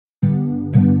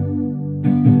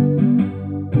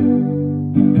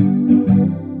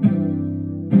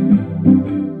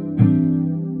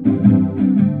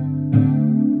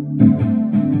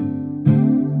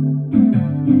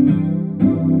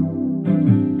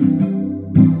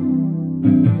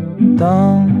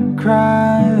Don't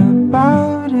cry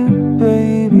about it,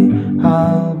 baby,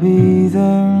 I'll be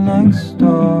there next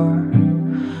door.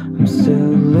 I'm still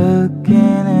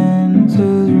looking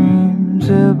into dreams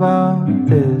about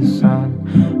this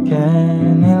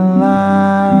uncanny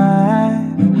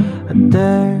life. I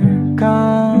dare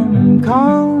come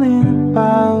calling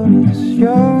about it, 'cause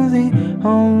you're the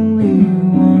only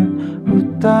one who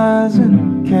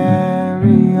doesn't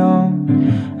carry on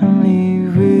and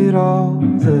leave with all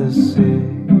the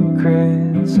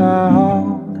secrets I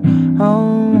hold. Oh.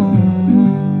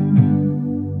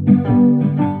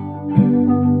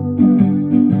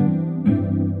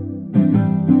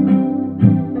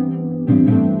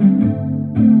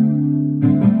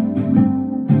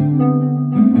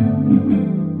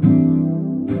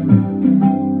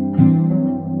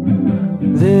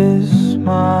 This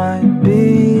might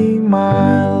be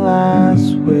my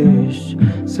last wish.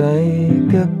 Say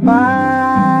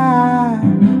goodbye.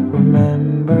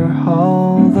 Remember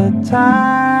all the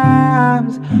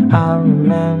times. I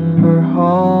remember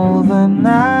all the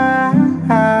nights.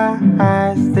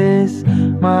 This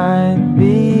might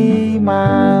be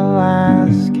my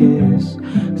last kiss.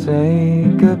 Say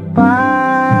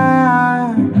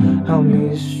goodbye. I'll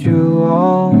miss you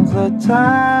all the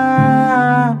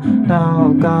time. Now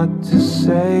I've got to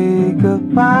say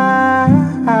goodbye.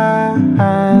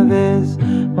 This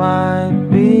might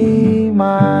be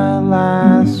my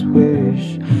last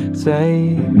wish.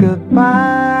 Say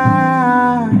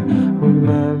goodbye.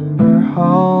 Remember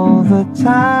all the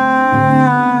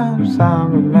times. I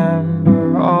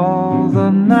remember all the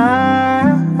nights.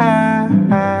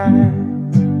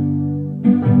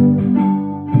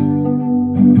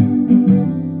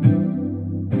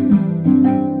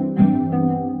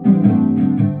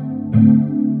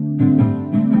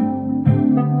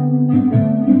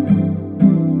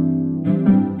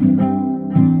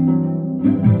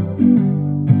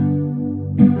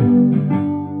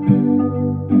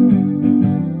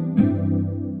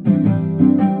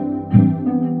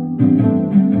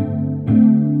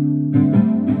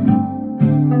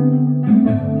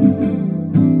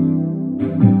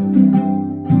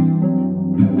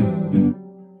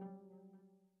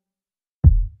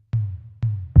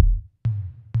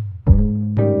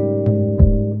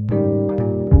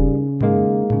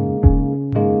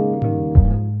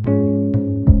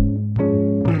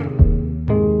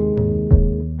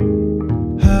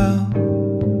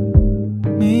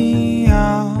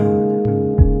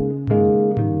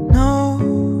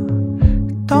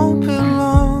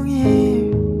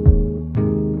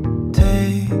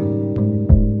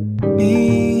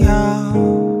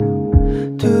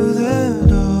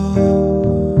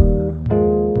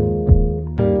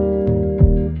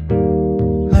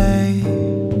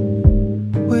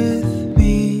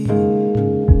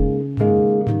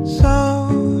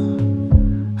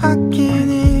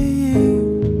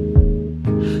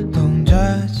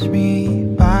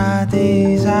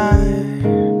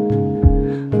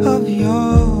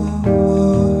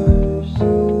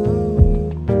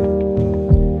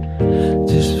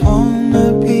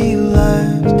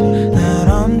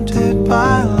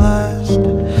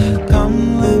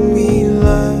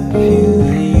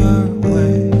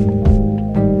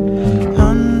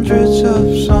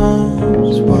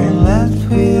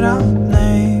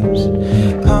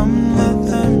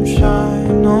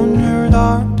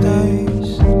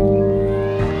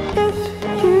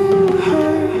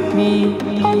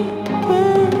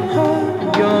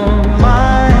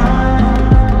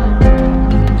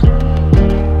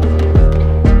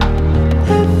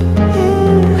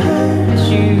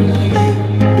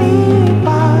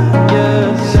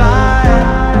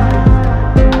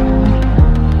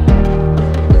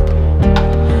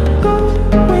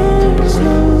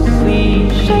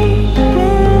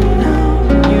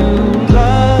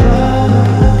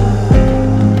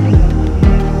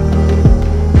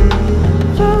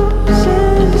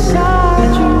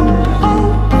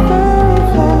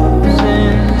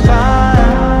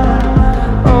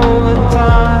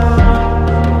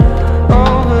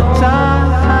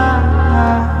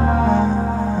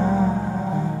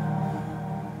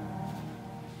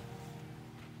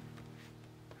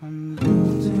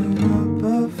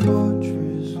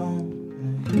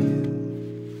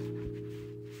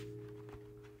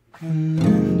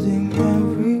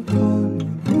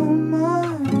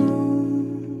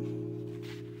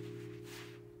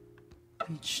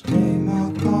 Each day my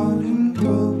garden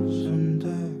grows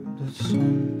under the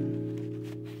sun.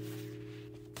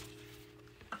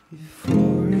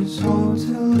 Before it's all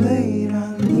too late, I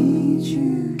need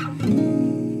you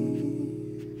here.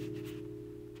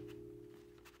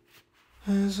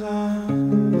 As I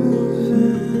move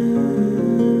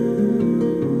in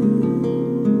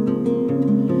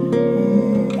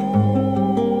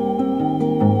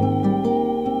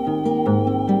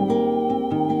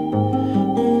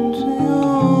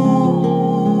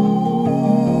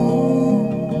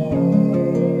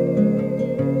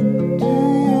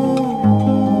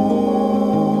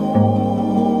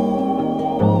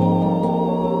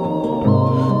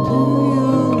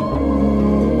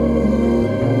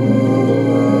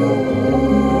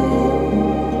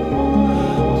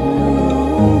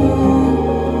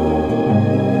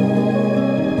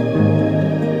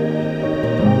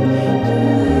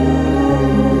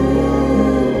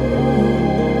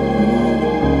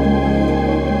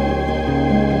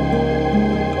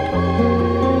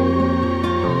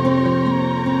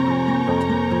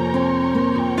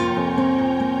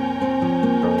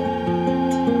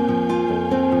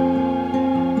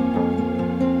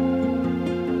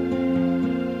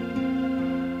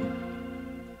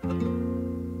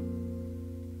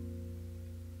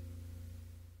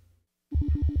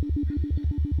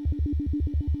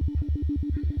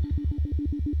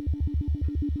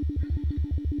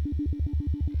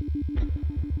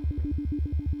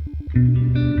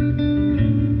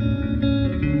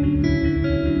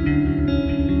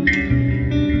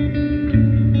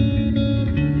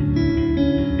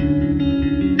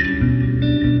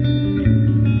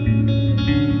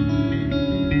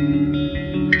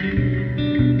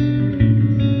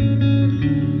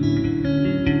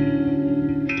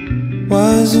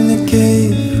Was in the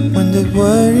cave when the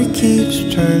worry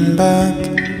keeps turning back.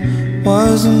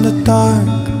 Was in the dark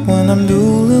when I'm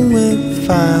dueling with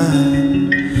fire.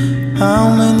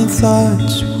 How many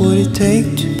thoughts would it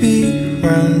take to be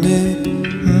grounded?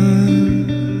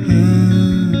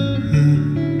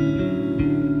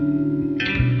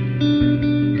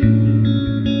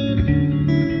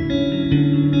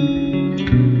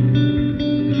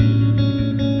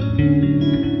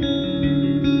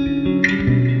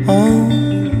 Oh,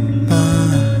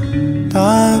 my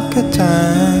darker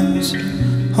times,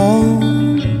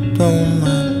 hold all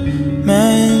my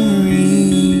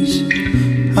memories.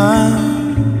 I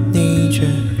need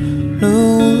your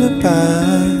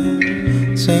lullaby,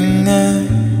 singing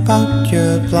about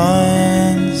your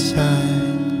blind side.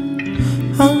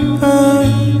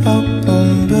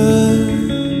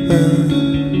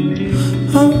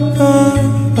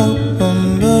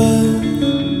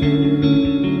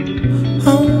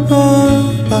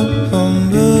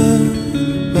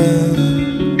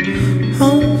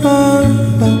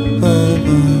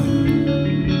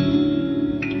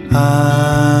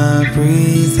 I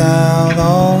breathe out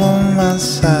all of my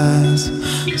sighs.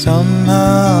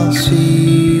 Somehow I'll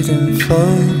see them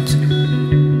float.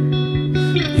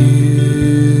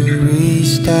 You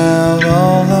reached out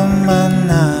all of my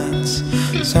nights.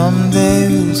 Someday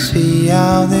we'll see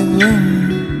how they bloom.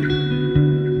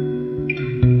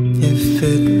 If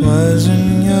it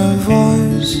wasn't your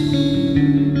voice,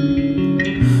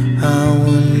 I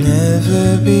would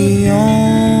never be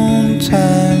on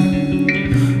time.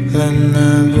 Then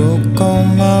I broke all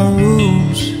my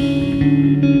rules.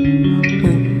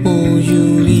 Ooh, you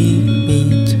lead me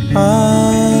to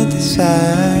other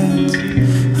sides.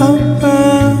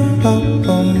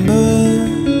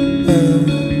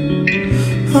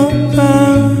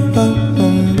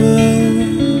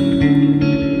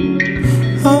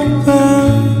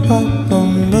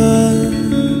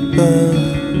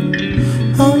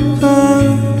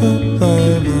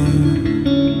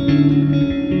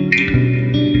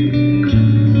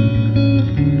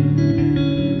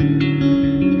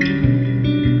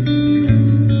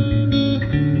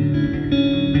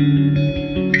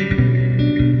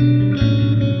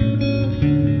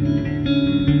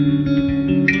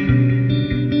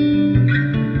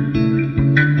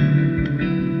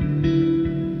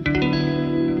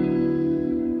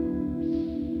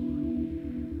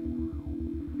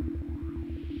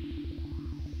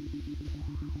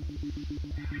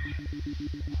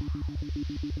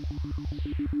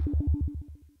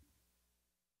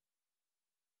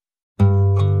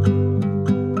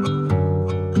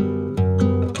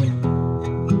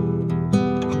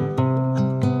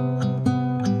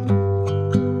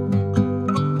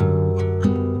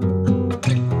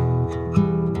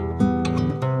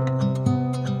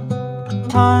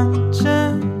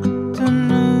 언제든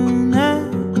눈에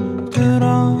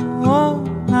들어온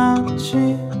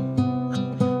아침,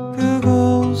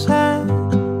 그곳에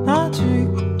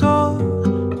아직도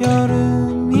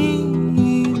여름이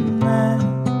있네.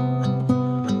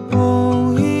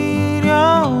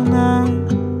 오히려 난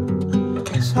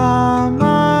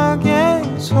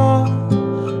사막에서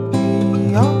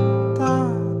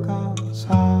이었다가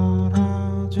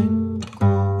사라진 곳.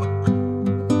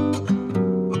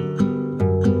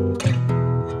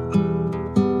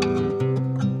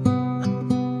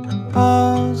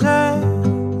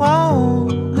 어제와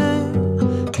오늘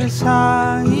그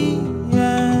사이에는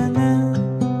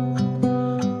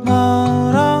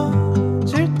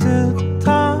멀어질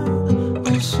듯한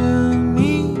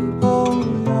웃음이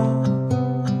보여.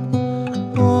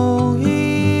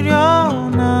 오히려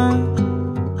난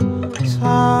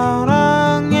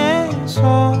사랑에서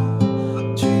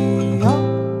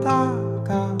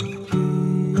쥐었다가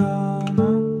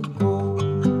피어났고.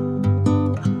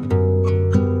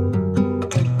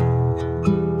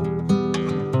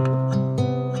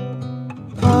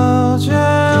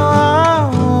 어제와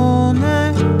오늘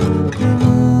그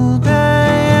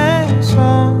무대에서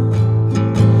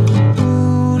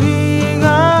우리가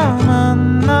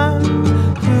만난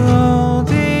그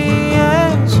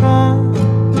어디에서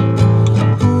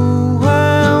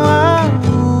후회와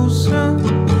웃음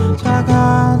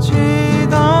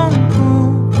작아지던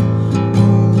꿈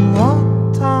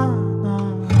무엇 하나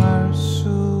알 수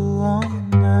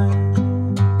없네.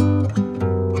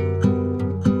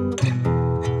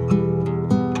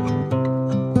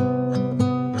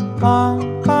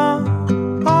 빰빰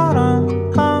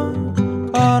빠람빰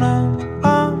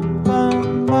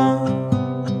빠람빰빰빰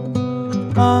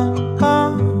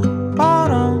빰빰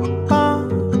빠람빰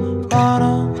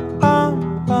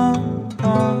빠람빰빰빰.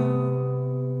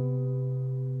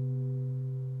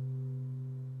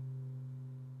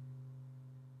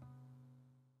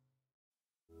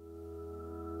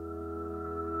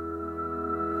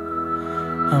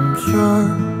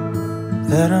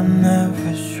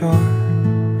 sure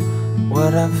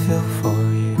what I feel for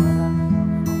you.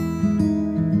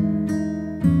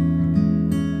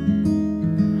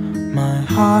 My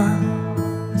heart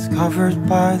is covered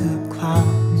by the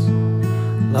clouds,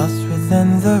 lost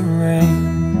within the rain.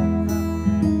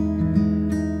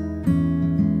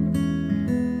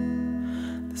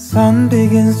 The sun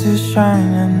begins to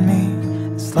shine on me.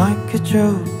 It's like a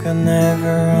joke I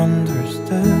never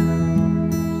understood.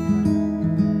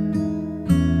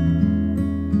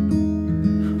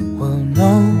 We'll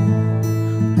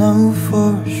know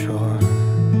for sure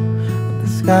when the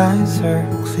skies are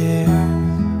clear.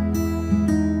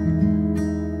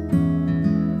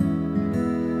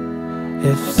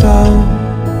 If so,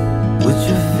 would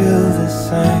you feel the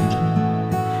same?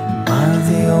 Am I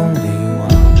the only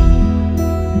one?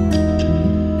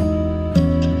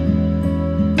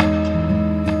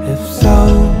 If so,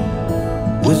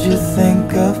 would you think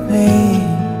of me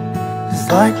just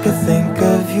like I think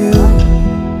of you?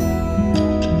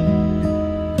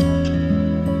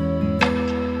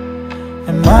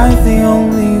 Am I the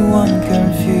only one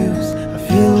confused? I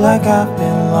feel like I've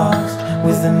been lost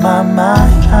within my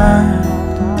mind.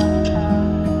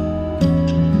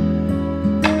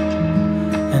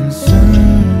 And soon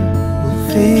we'll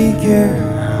figure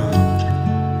out,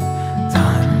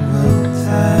 time will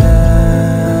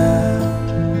tell.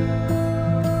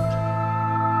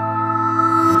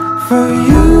 For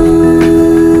you,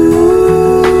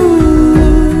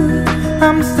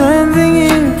 I'm standing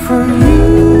in for you.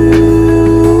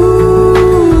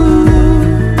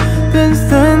 Been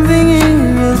standing in,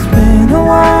 it's been a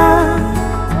while,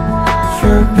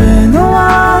 sure been a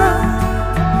while.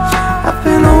 I've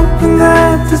been hoping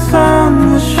that the sun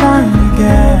will shine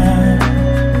again.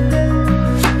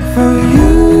 For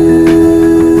you,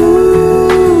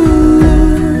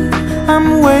 I'm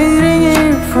waiting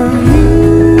here for you.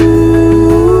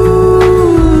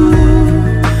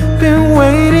 Been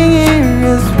waiting here,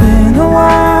 it's been a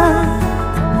while.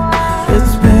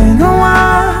 It's been a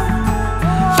while.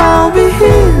 I'll be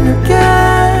here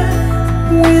again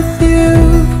with you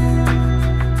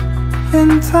in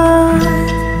time.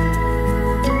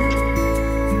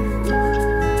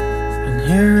 And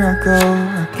here I go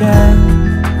again.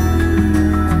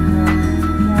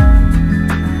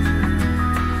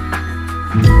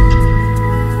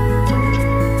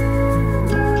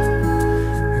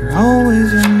 You're always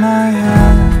in my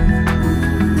head.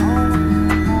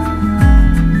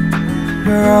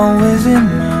 You're always in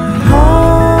my heart.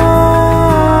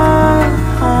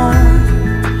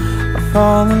 I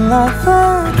fall in love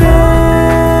again.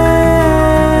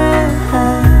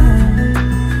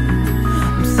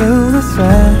 I'm still the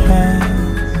same.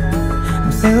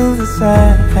 I'm still the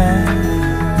same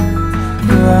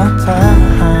throughout time.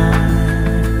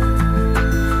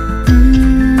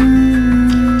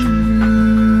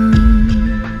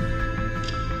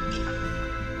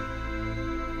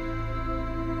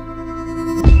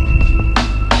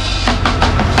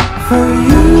 For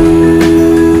you,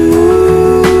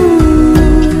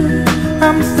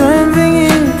 I'm standing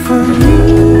in for you.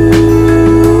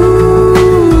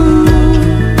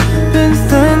 Been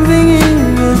standing in,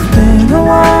 it's been a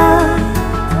while,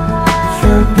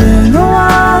 sure been a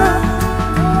while.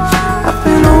 I've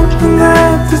been hoping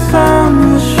that the sun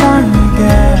will shine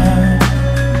again.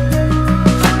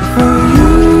 For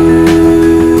you,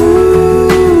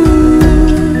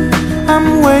 I'm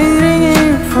waiting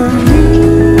here for you.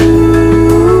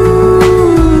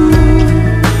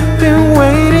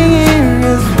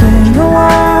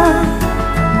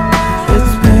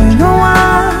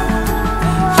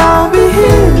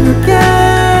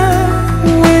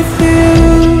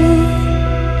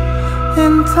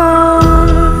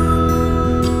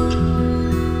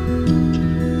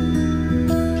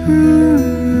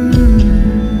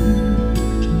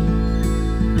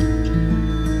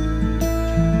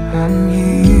 I'm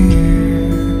here.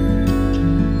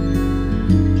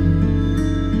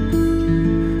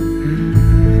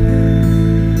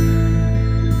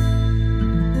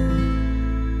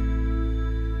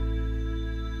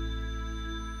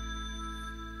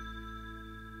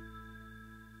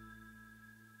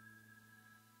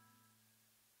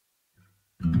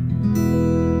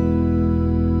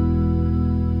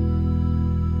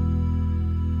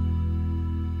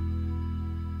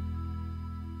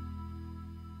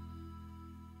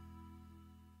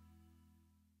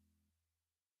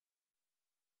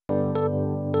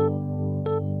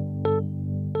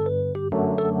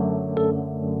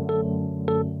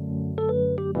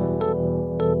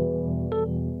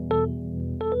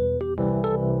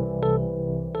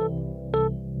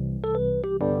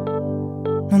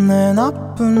 내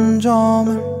나쁜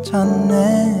점을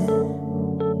찾네.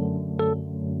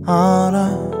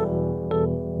 알아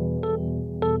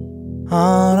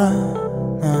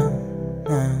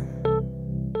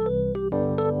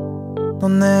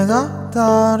넌 내가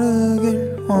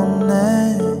다르길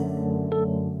원해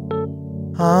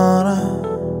알아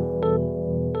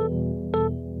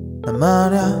난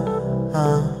말야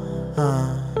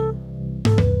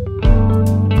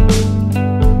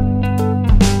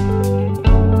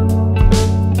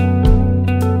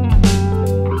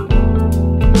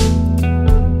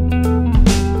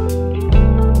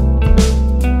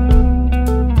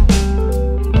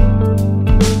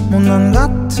못난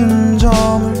같은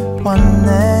점을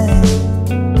봤네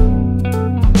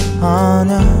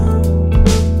아냐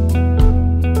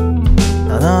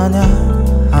난 아냐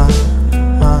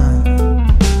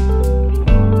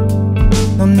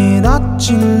넌 네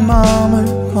다친 마음을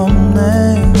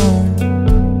건네고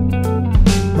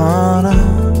말아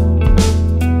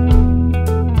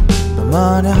너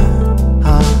말야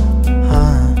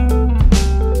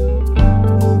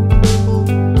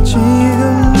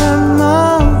지금 내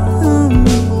마음이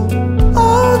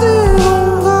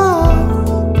어디론가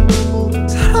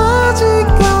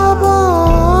사라질까봐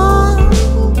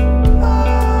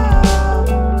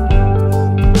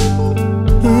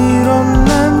이런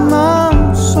내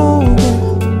마음속에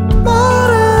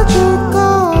말해줄까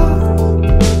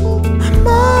한번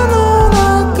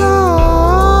원할까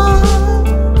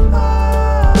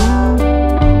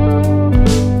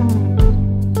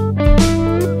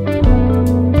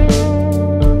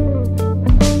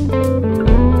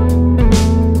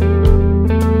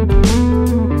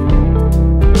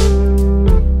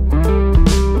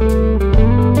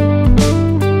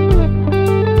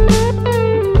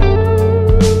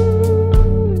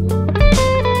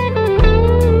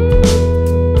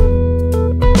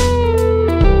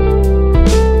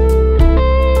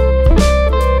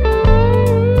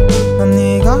난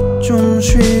네가 좀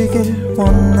쉬길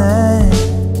원해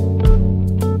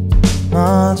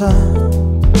맞아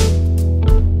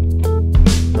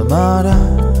너 말야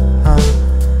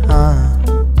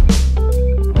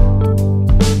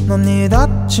넌 네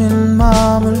다친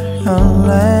마음을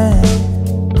열래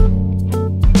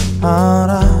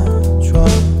알아줘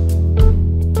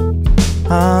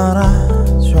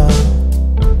알아줘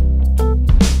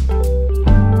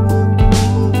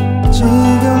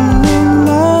지금 네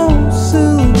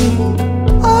모습이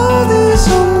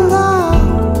어디선가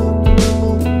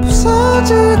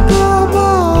부서질까봐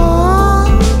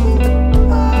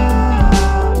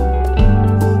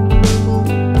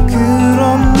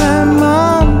그런 내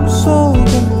맘속을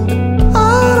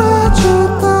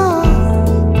알아줄까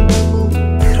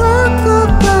그럴까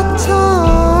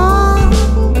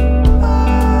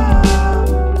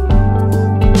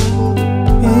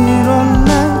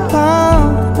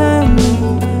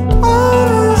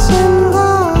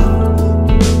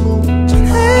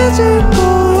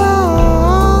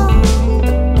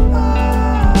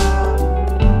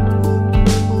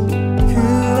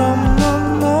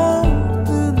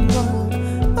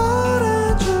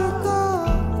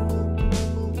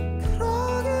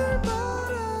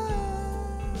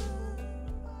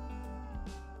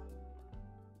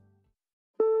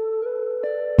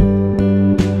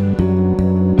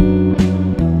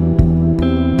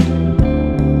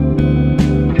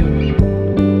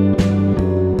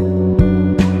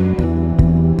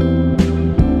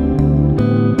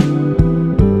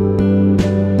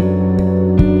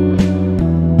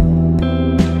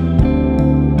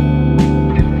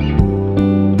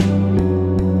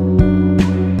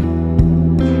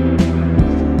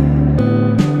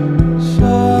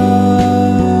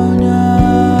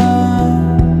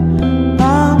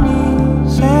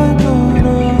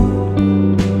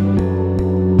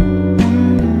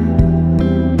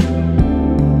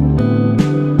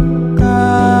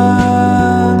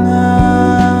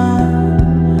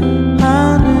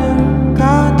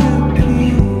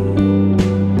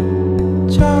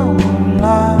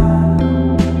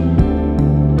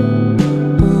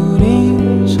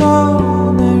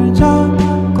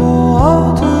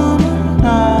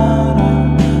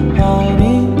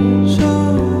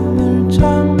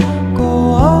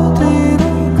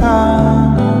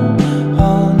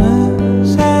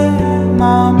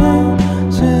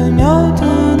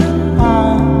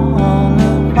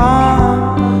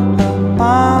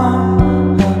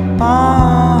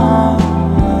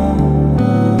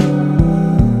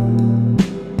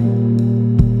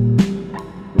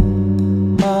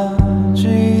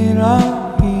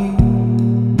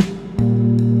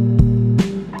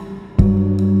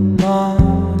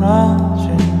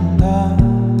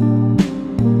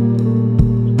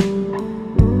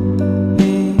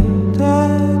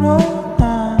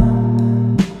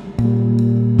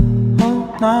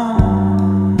나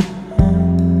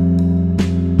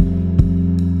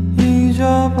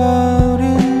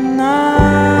잊어버린 나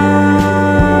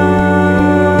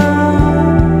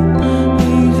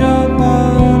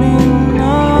잊어버린 너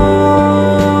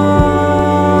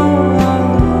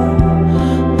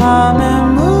밤에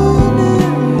문을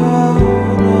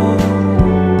열어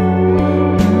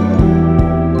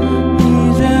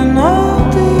이젠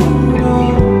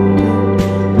어디로든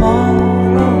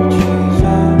멀어지자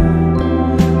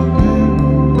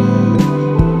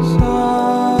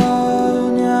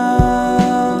소녀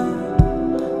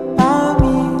밤이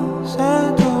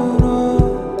새도록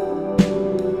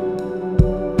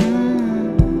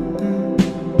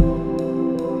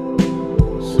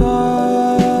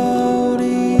소리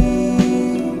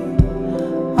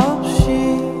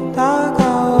없이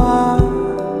다가와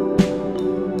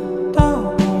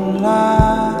떠올라간다.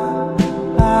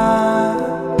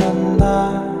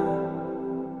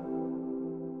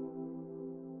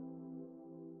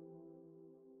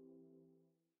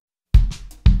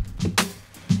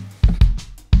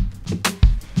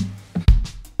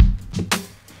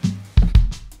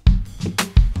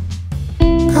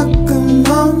 가끔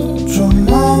넌 좀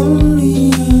멀리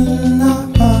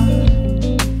있나봐.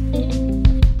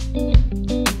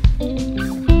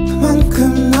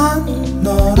 그만큼 난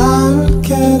널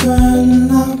알게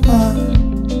됐나봐.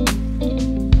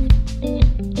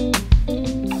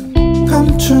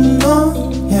 감춘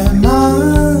너의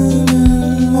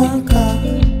마음은 뭘까.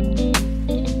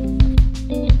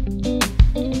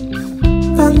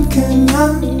 난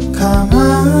그냥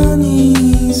가만히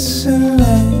있을래.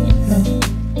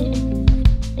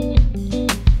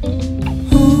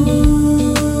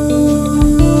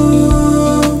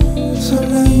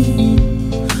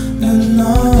 설레이는 넌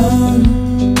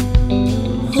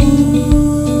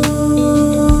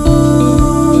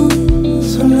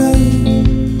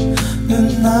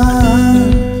설레이는 난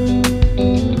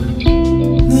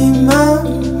네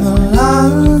맘을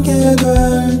알게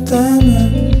될 때면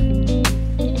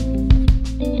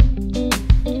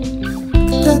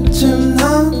그때쯤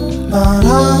난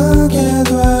말하게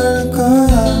될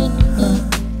거야.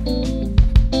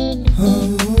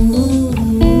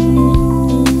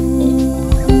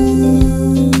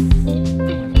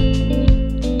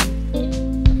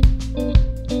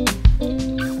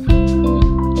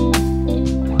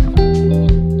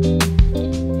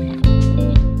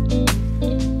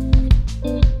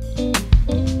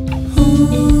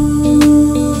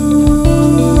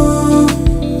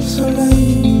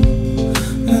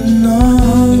 설레이는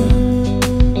넌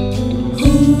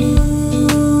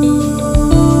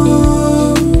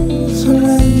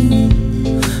설레이는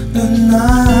난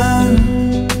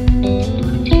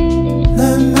내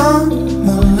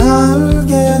맘을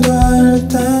알게 될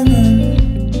때면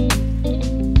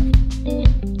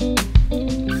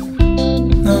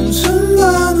난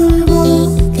순간을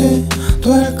보게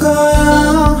될 거야.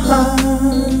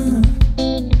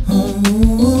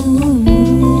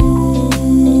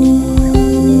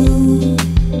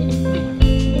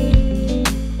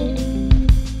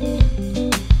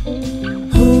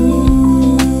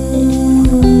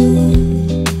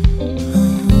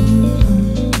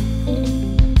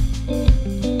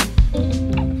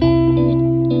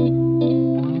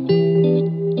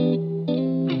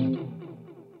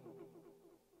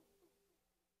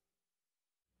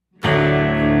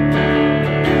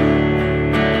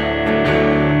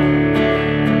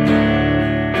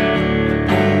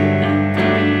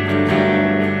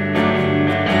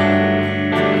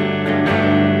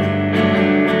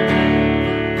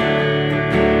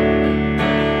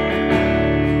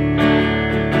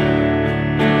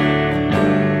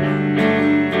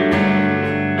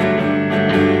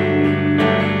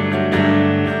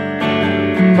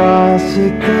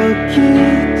 Bicycle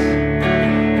kids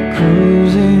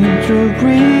cruising through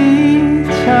breeze.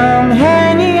 I'm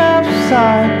hanging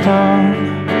upside down,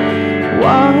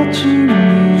 watching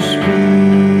you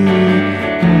speed.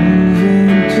 Moving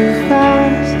too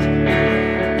fast,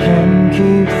 can't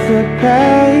keep the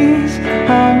pace.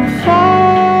 I'm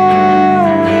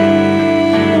falling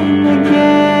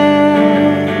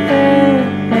again.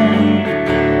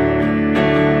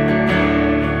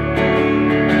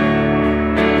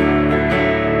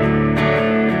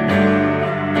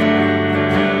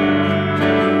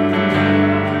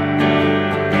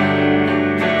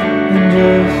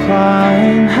 We're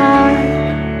flying high,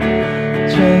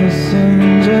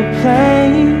 chasing the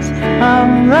planes.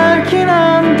 I'm lurking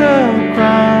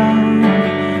underground,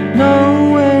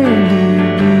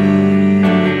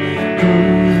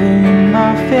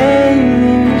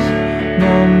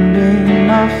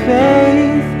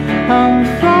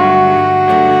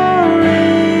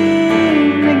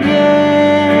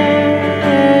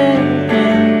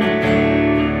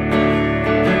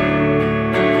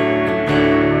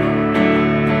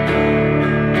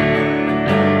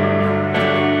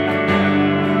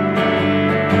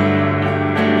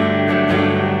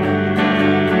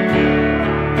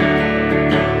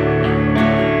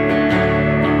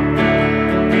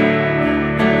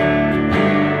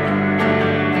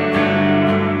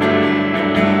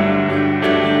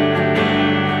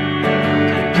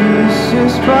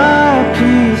 Pieces by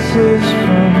pieces,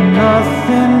 from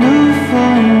nothing to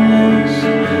fullness,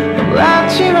 I'm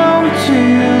latching on to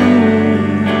you.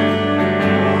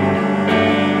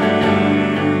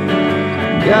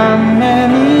 Got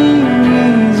many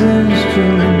reasons to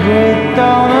break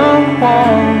down the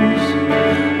walls.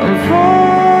 I'm falling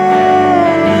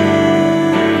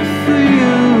for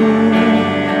you.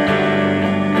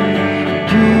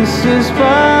 Pieces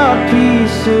by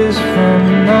pieces, from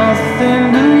nothing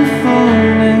to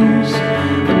fullness,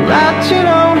 I'm latching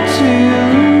on to you.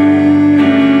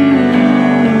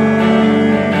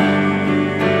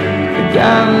 I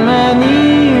got many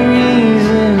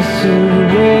reasons to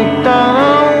break down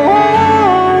the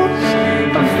walls.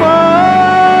 I'm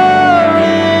falling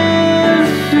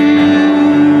for you.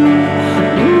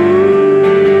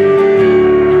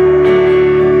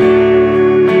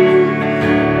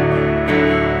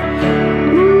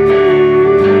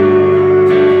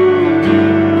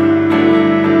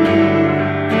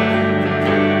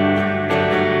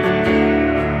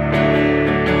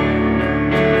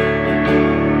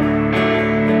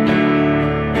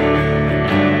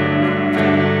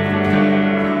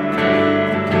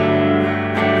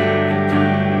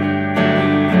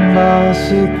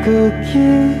 Bicycle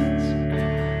kids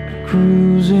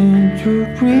cruising through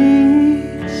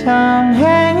breeze. I'm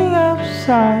hanging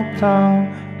upside down,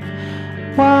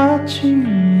 watching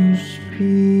you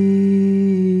speed.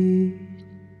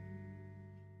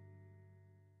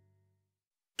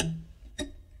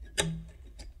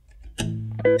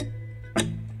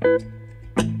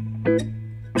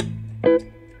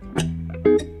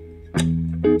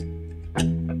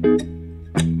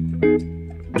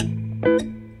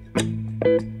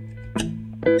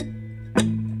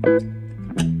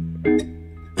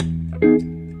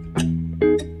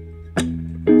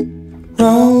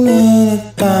 Rolling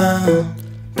it down,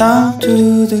 down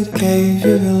to the cave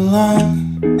you belong.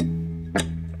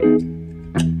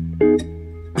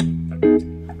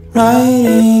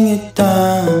 Writing it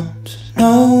down to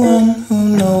no one who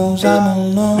knows I'm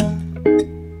alone.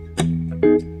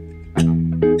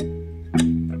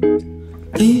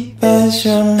 Deep as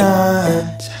your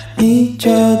nights, I need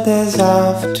your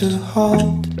desire to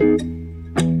hold.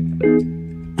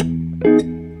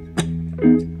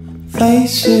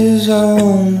 Faces are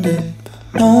wounded,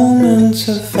 but moments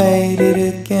have faded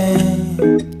again.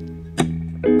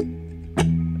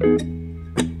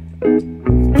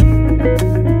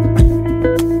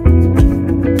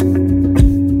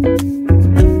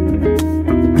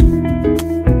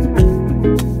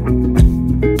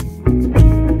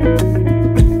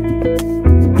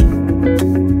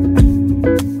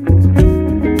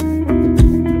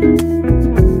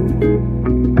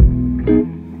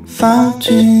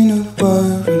 Fountain of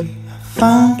worry, I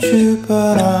found you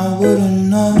but I wouldn't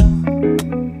know.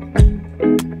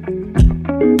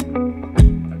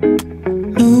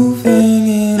 Moving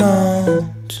it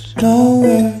on to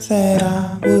nowhere that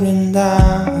I wouldn't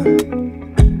die.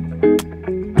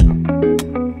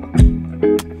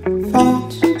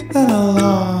 Thoughts that are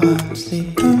lost, they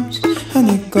comes and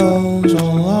it goes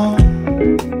along.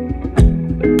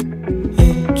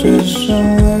 It's just some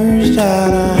words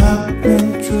that I have been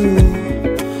through,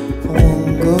 I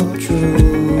won't go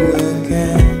through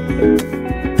again.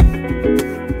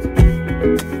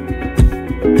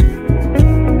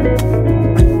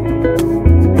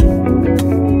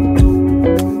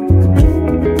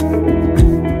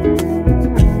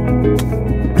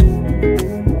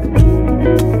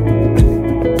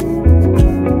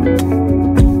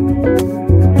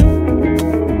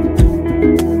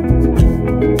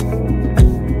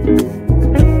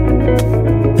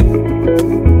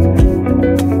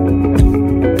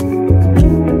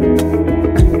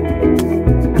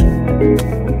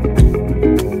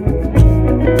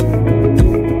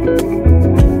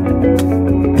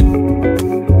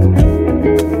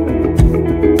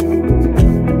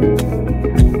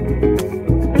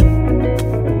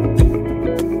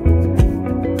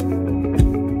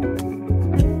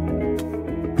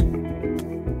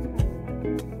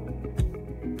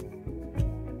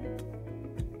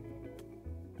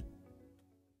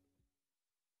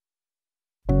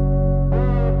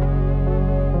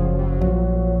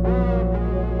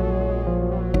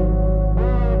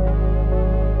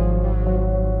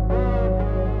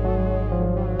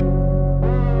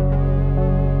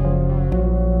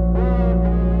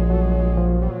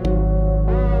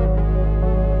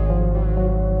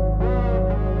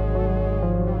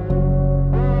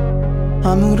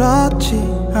 아무렇지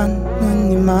않는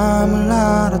네 맘을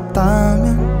알았다면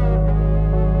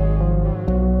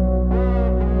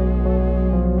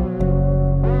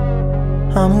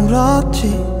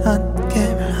아무렇지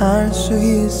않게 할 수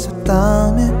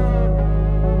있었다면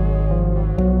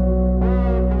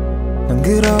넌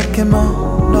그렇게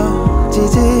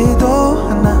멀어지지도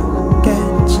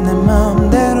않았겠지. 내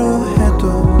맘대로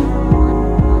해도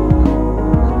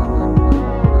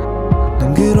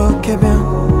넌 그렇게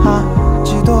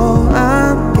변하지도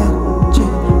않겠지.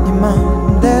 네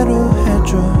맘대로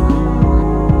해줘.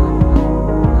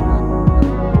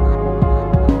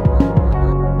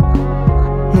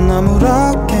 넌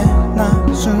아무렇게나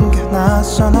숨겨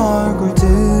낯선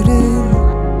얼굴들을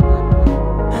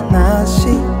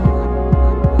하나씩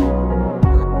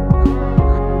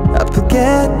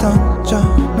아프게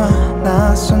던져놔.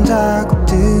 낯선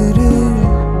자국들을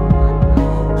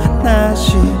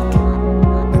하나씩.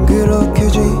 넌 그렇게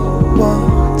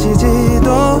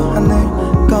지워지지도 않을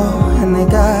거야.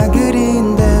 내가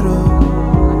그린 대로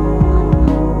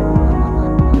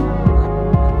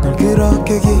널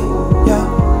그렇게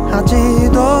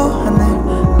기억하지도 않을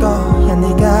거야.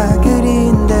 네가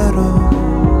그린 대로.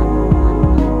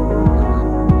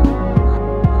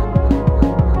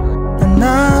 난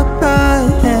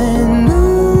아빠의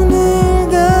눈을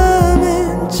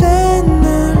감은 채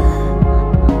널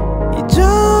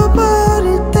잊어버릴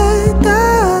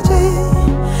때까지.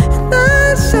 And I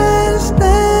say it's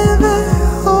never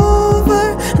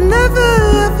over. Never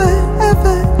ever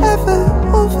ever ever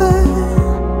over.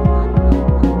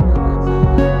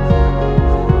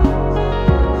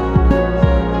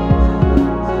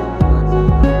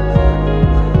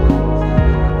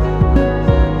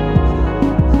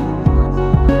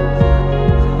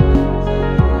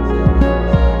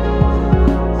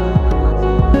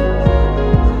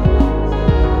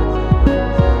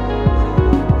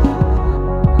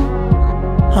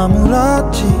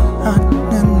 아무렇지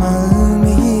않은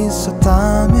마음이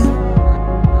있었다면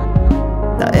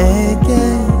나에게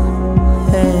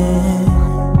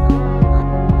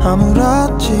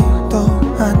아무렇지도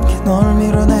않게 널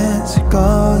밀어냈을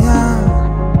거야.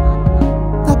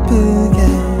 나쁘게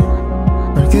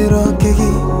널 그렇게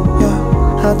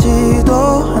기억하지도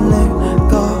않을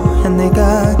거야.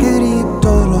 내가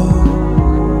그립도록.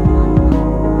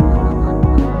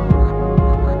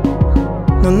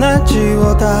 넌 날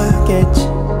지워가겠지.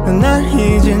 넌 날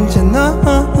잊은 채 너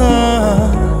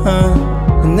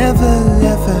Never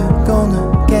ever gonna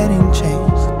getting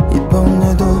changed.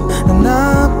 이번에도 난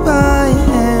아빠의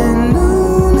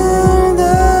눈을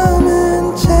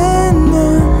감은 채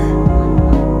널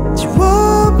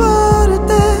지워버릴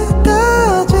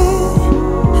때까지.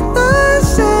 And I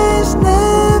say it's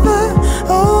never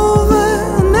over.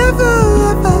 Never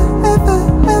ever ever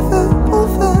ever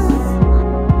over.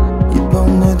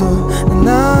 이번에도 난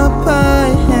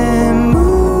아빠의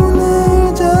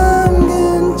문을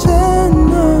잠근 채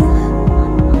널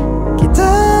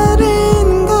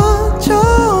기다린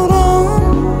것처럼.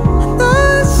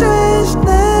 날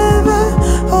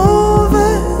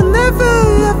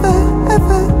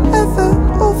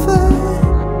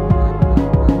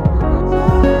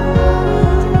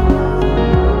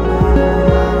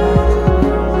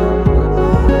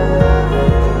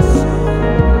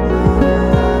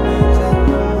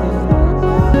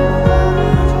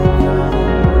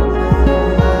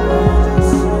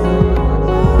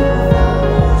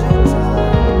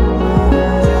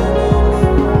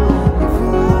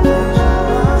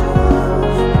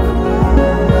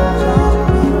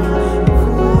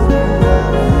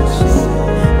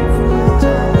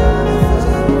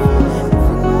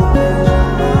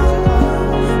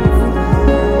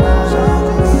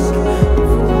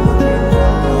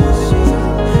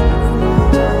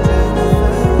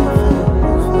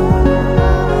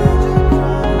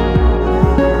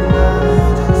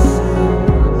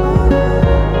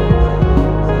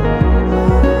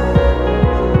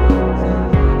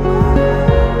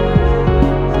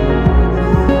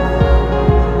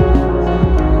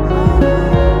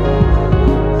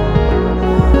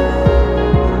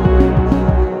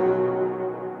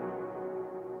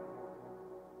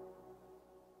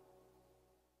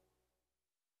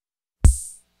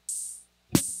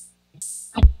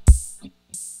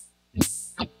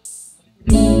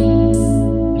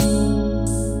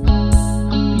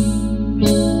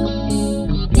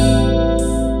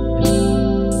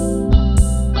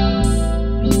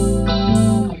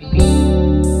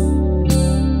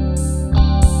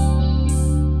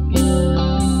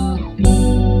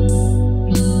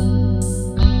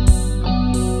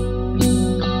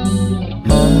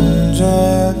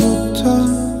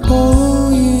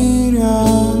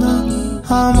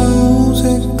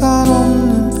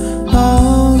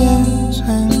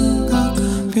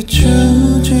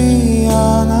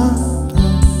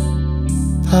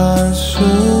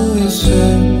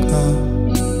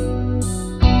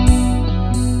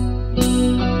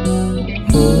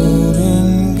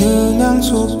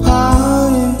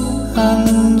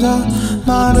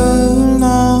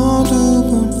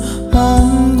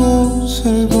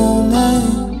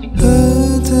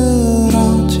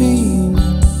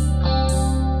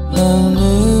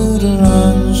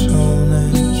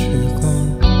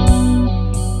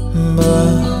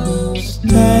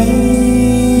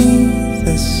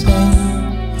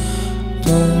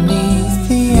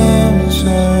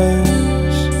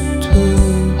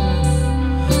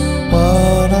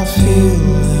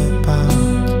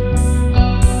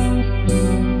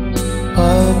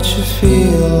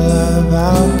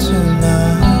out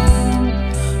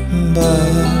tonight,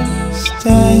 but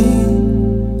stay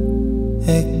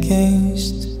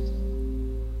against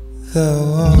the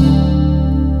wall.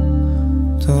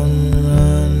 Don't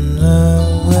run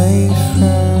away from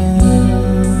me.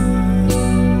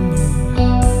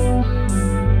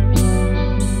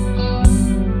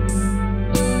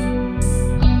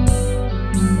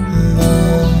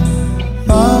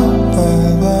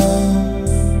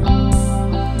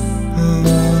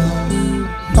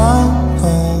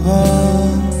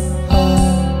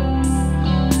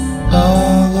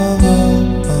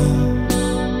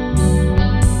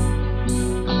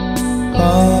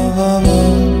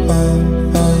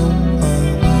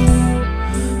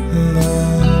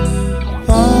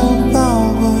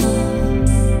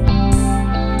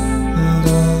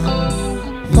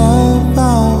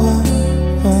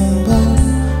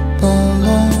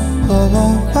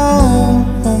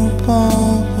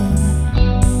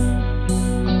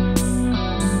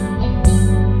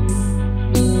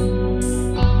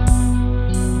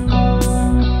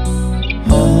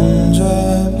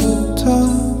 언제부터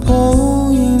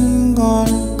보인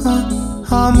걸까?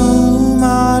 아무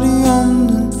말이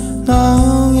없는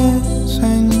너의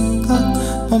생각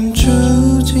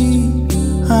멈추지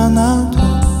않아도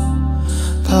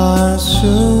다 알 수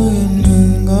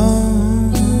있는 건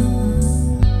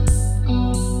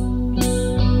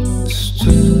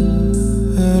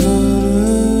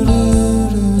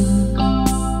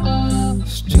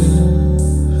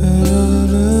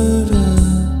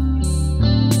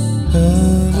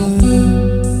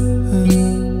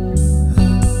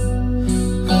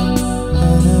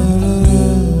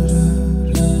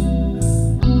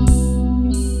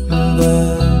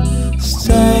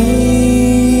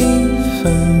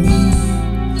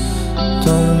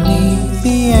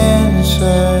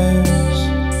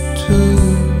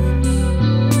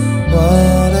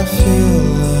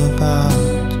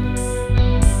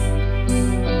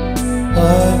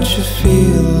what you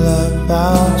feel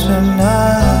about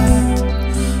tonight.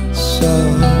 So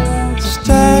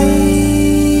stay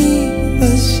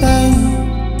the same.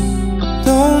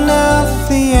 Don't have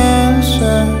the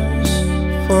answers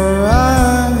for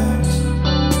us.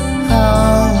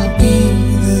 I'll be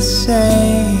the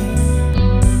same.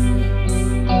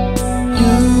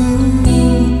 You'll be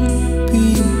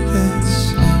the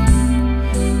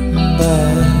same.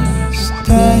 But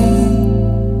stay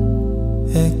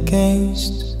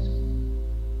against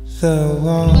the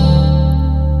wall.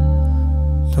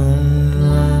 Don't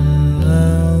run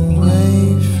away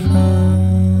from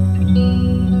me.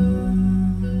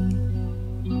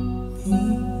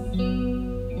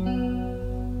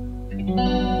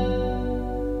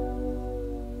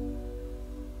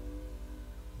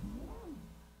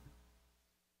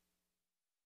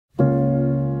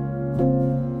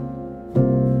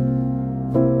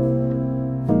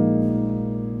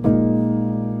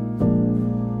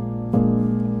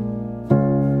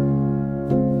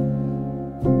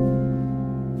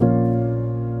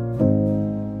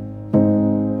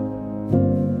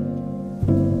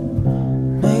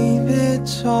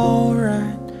 It's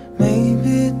alright,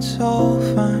 maybe it's all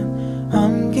fine.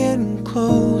 I'm getting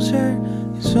closer,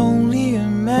 it's only a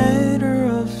matter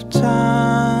of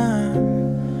time.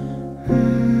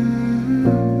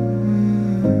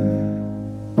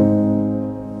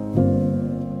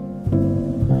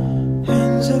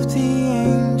 Hands of the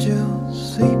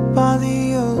angels sleep by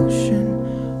the ocean,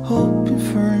 hoping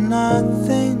for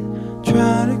nothing,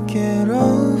 try to get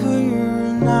over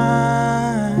your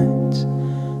nights.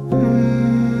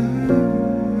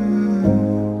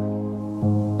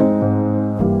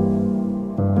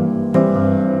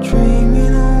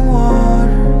 Dreaming of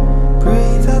water,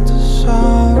 breathe out the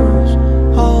sorrows,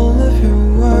 all of your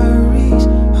worries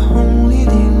are only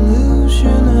the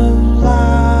illusion of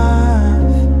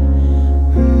life.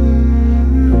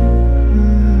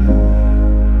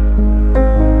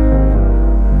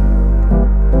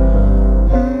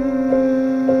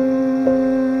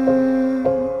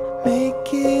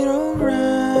 Make it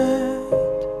alright.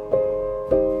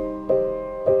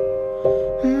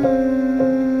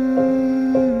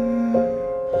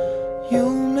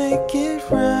 You'll make it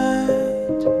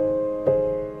right.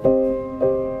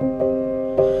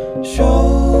 Show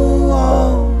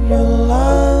all your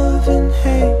love and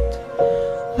hate.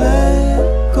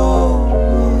 Let go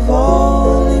of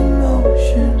all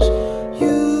emotions.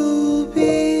 You'll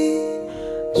be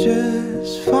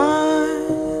just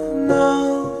fine.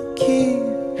 I'll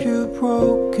keep your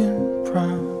broken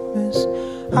promise.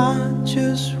 I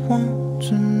just want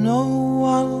to know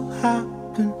what'll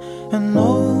happen and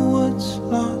know what's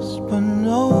lost, but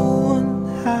no one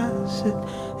has it.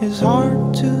 It's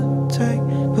hard to take,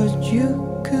 but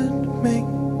you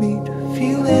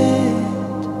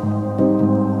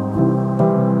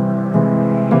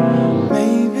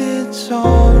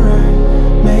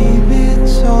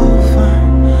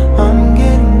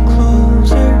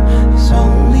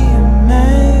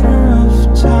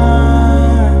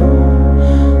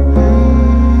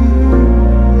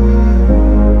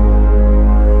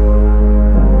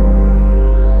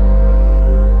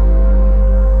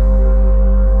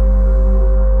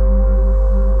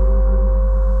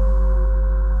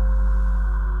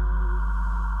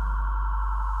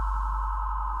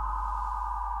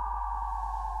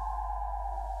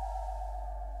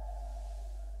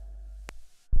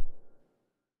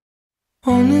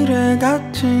오늘의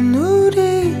갇힌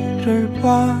우리를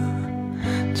봐.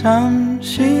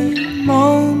 잠시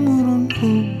머무른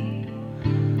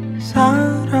후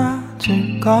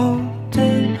사라질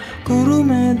것들.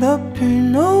 구름에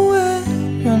덮인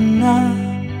오해였나.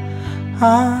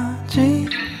 아직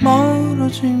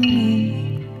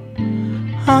멀어짐이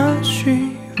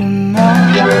아쉬운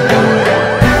나.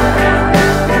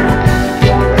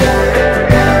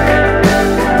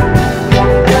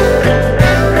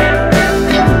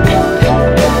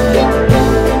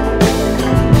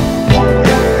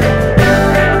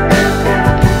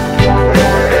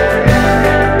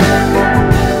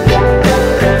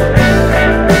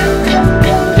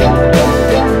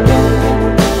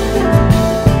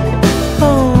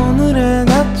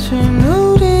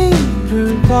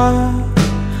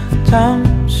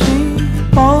 잠시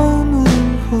머무른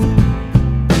후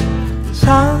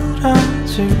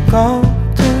사라질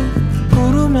것들.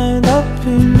 구름에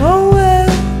덮인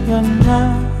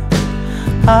오해였나.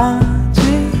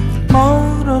 아직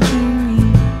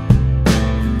멀어짐이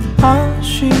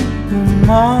아쉬운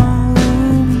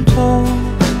마음도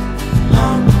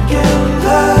함께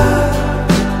love,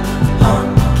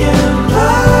 함께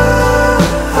love.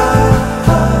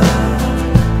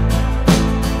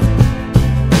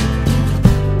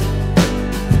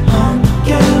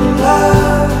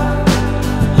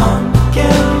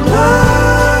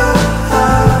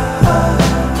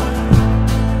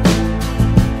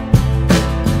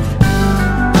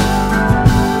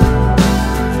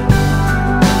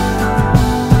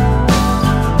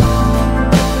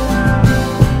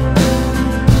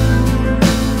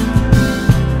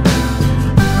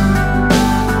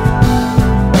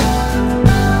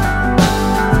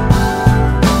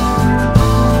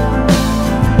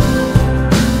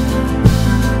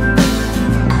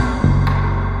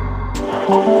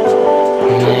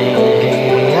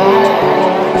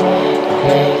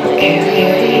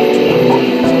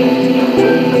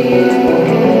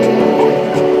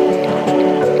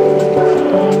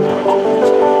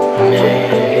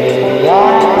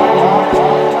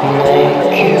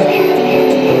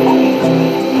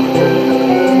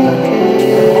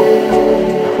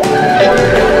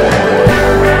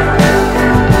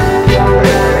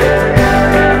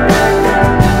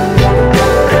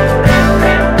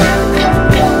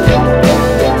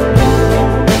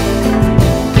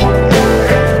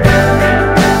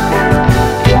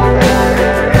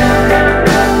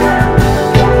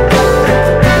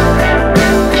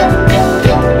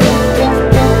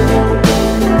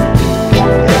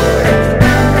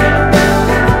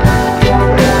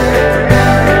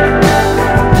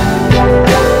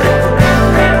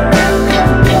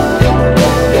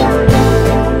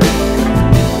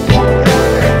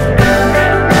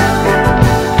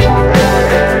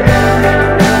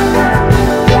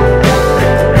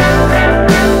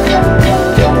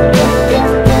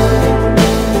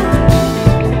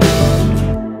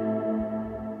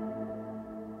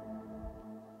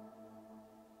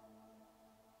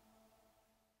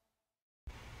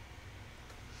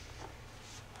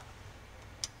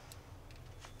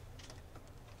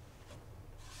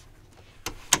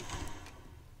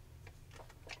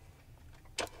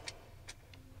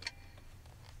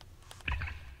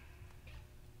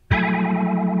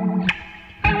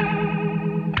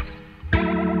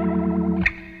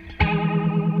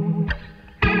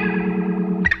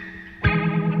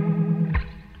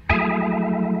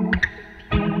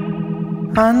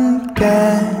 함께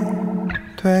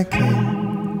되길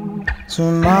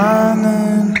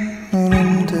수많은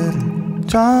울음들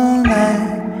전에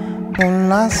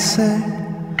몰랐을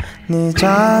네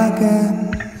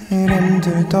작은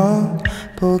이름들도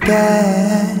보게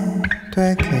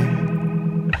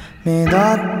되길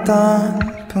믿었던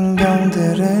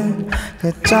풍경들을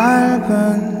그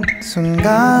짧은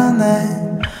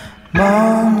순간에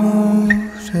머무르기.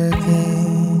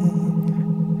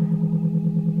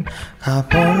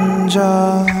 가본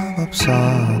적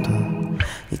없어도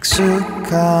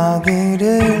익숙하기를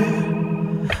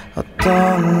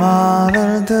어떤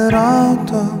말을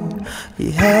들어도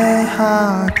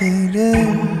이해하기를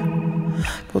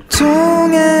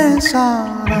보통의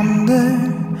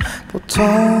사람들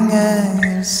보통의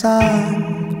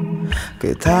일상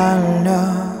그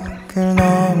달력을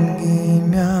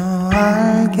넘기며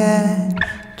알게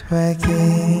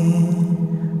되기.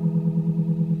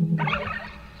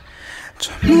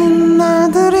 젊은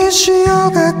날들이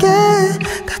쉬어가게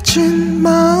다친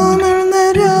마음을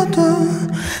내려도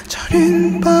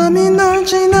저린 밤이 널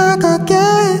지나가게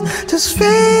Just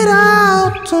fade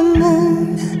out the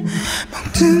moon.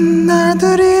 멍든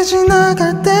날들이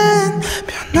지나갈 땐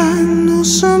편한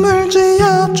웃음을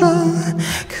지어줘.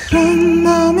 그런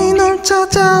마음이 널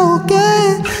찾아오게.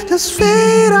 Just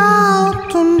fade out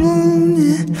the moon,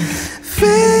 yeah.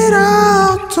 Fade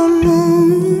out the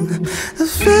moon.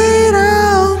 Just fade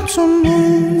out the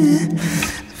moon, yeah.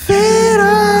 Fade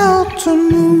out the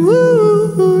moon.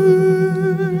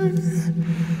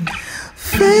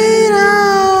 Fade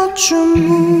out the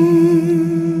moon.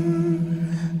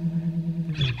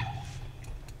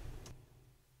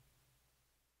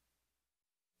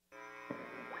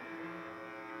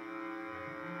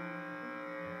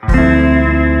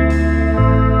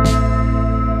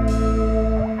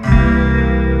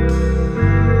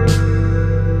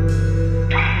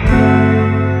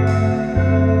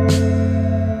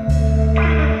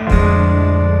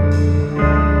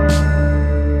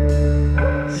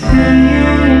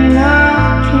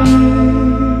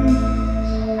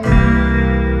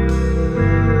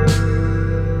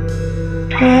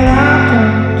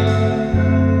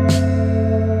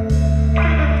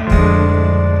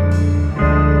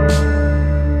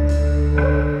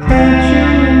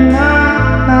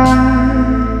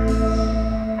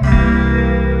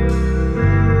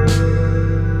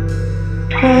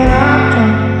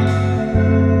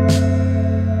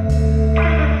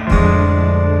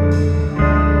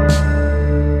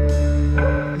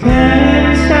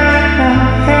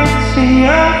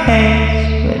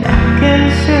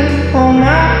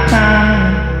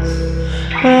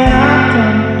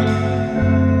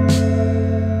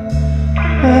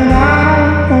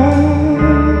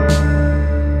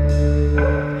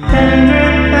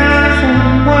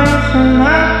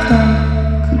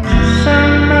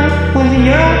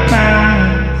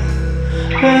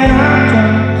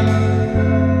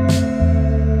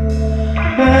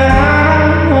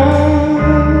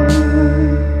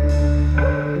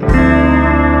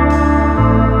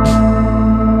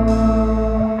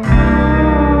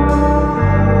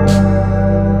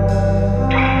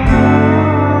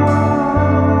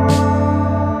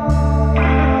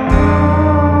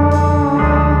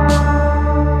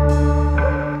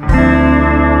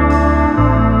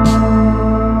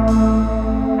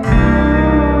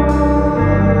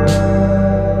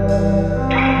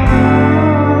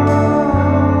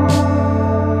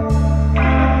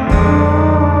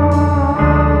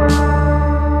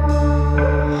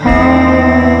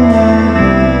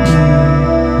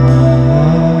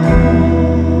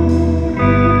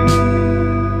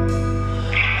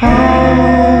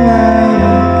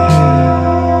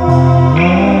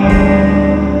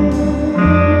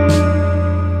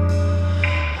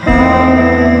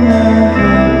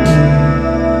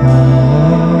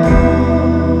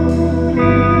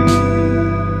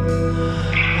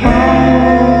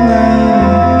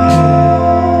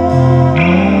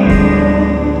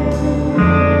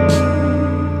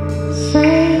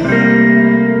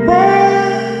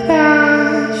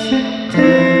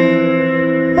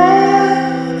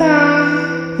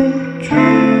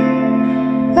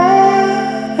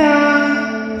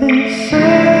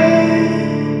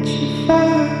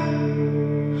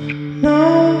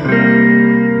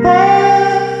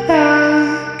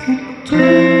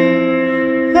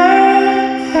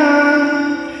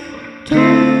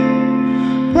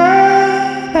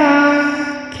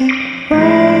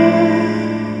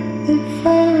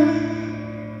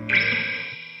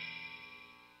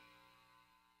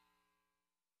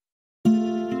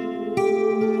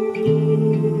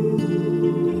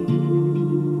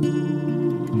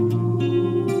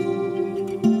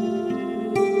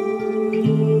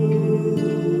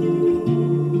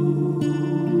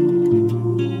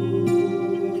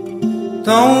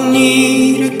 Don't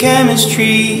need a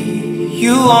chemistry,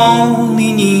 you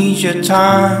only need your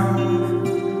time.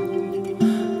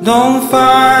 Don't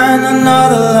find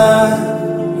another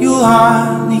love, you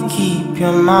hardly keep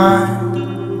your mind.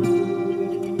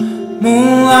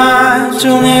 Moonlight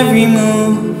on every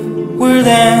move, we're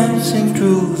dancing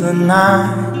through the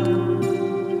night.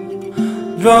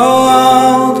 Draw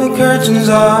all the curtains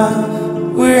off,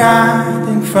 we're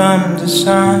hiding from the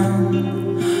sun.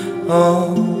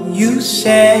 Oh, you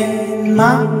said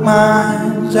my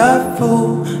mind's a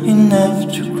fool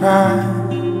enough to cry.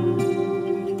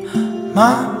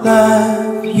 My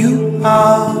love, you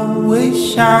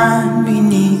always shine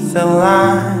beneath the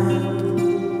light.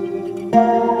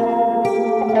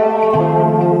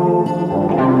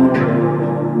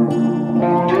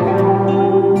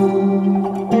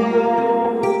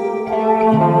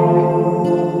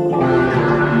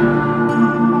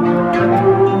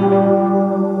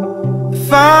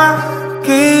 If I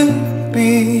could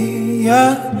be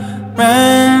a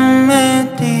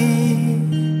remedy,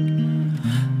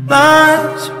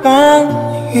 lights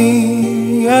won't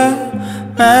hear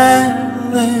a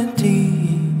melody.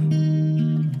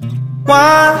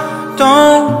 Why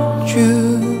don't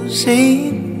you see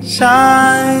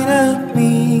inside of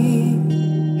me?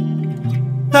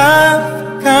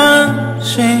 Love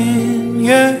comes in,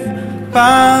 you're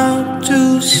about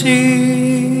to see.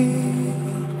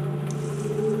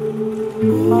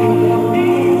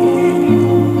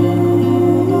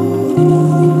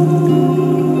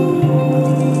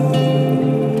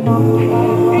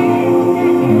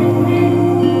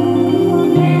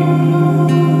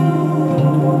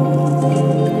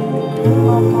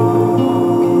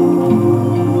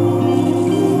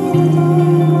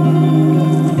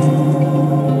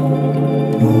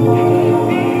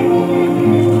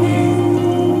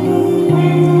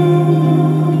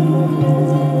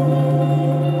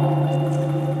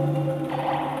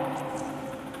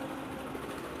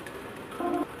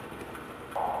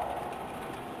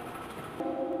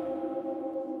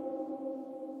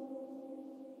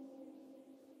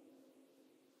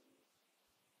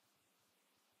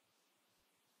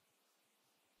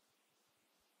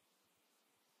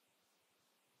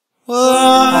 Well,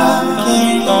 I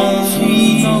can't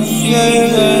see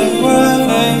the world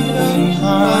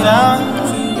without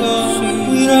you.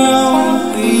 We don't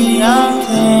pretend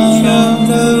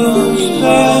those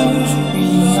loves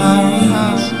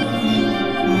behind.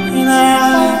 And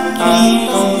I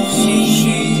can't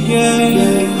see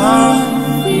your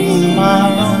heart in my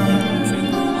own.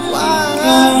 I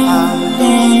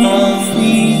don't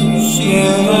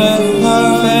feel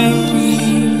perfectly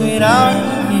without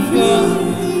you.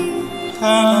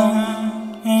 How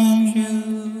can you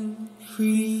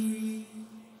free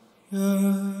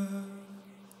your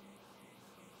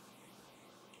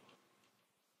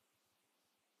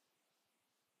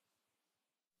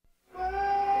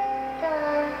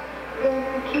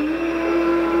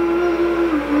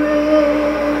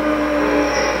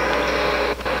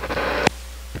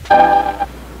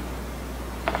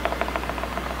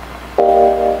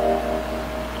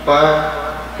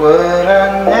why would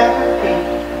I never be?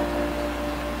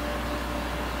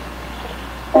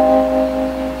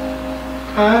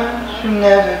 I should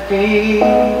never be.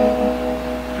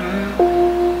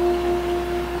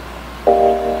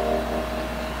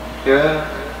 Your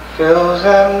feels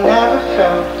I've never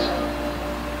felt.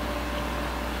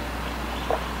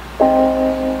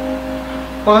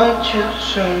 What you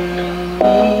to me.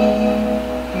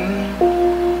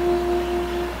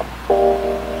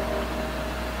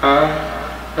 I'm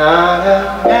not a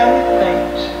many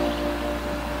things.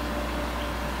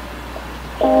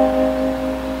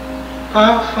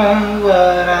 Apart from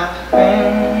what I've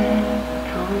been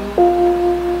through,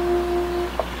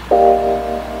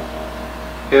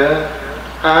 your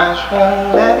eyes won't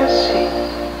let us see.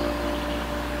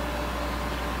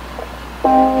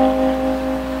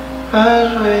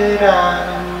 Cause without a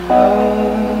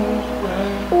knowing,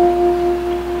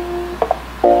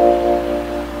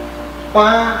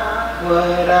 why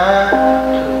would I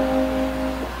do?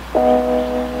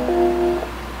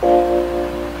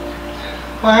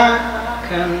 Why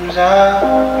comes out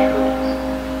truth?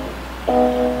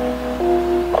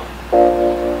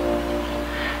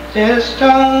 Just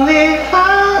only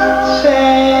thoughts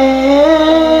saying,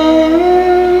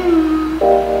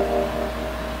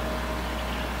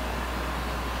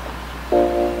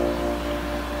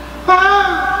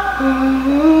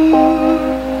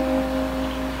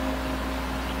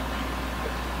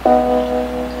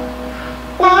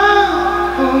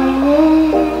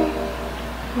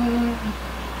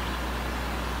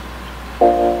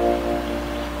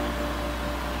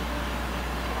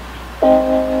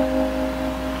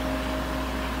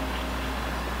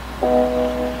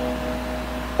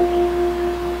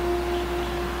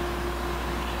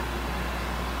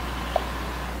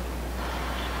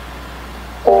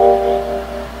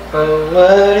 but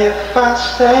what if I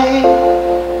stay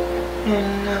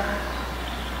and I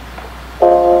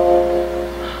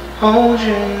hold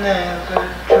you, never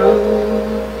drew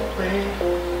away?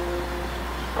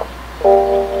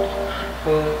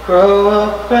 We'll grow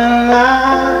up and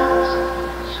last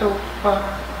so far.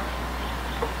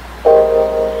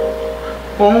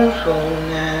 Wounds will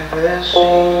never see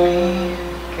me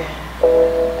again.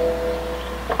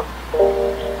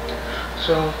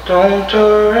 So don't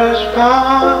tear us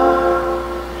apart.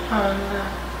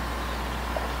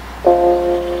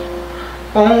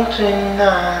 Won't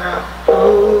deny I'll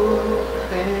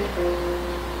prove it.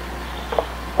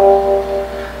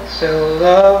 So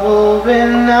love will be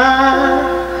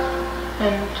nice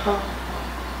and talk.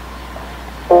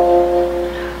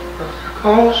 Of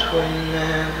course we'll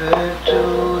never do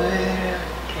it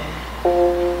again.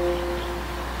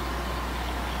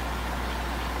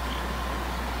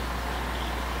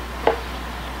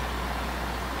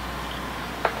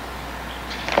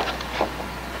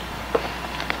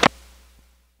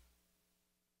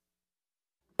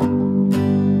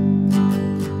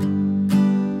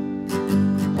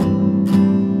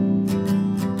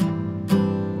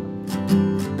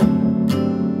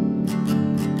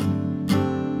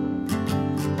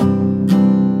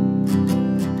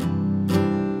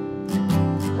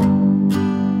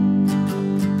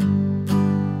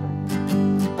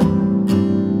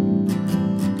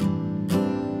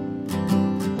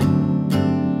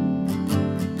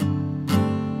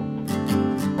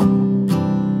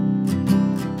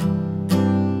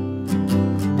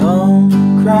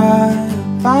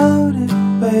 about it,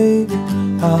 baby.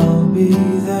 I'll be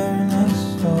there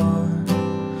next door.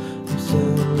 I'm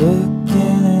still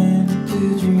looking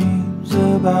into dreams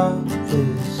about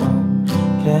this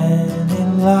uncanny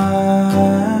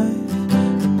life.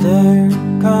 They're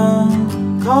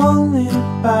calling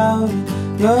about it.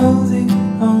 You're the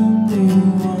only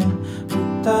one who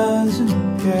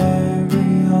doesn't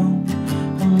carry on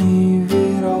and leave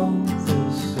it all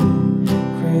the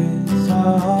secrets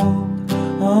I hold.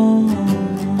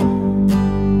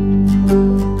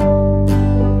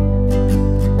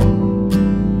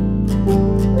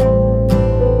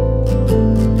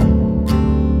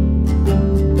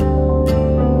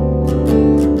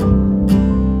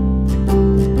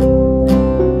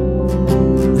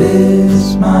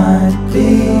 This might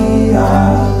be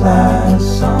our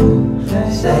last song.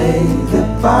 Say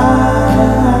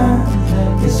goodbye.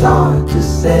 It's hard to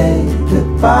say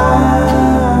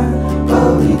goodbye,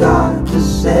 but we got to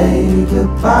say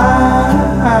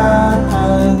goodbye.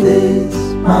 This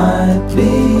might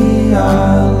be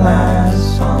our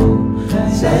last song.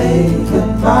 Say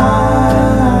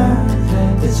goodbye.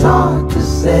 It's hard to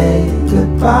say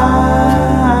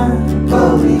goodbye,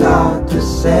 but we got to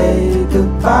say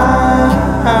goodbye.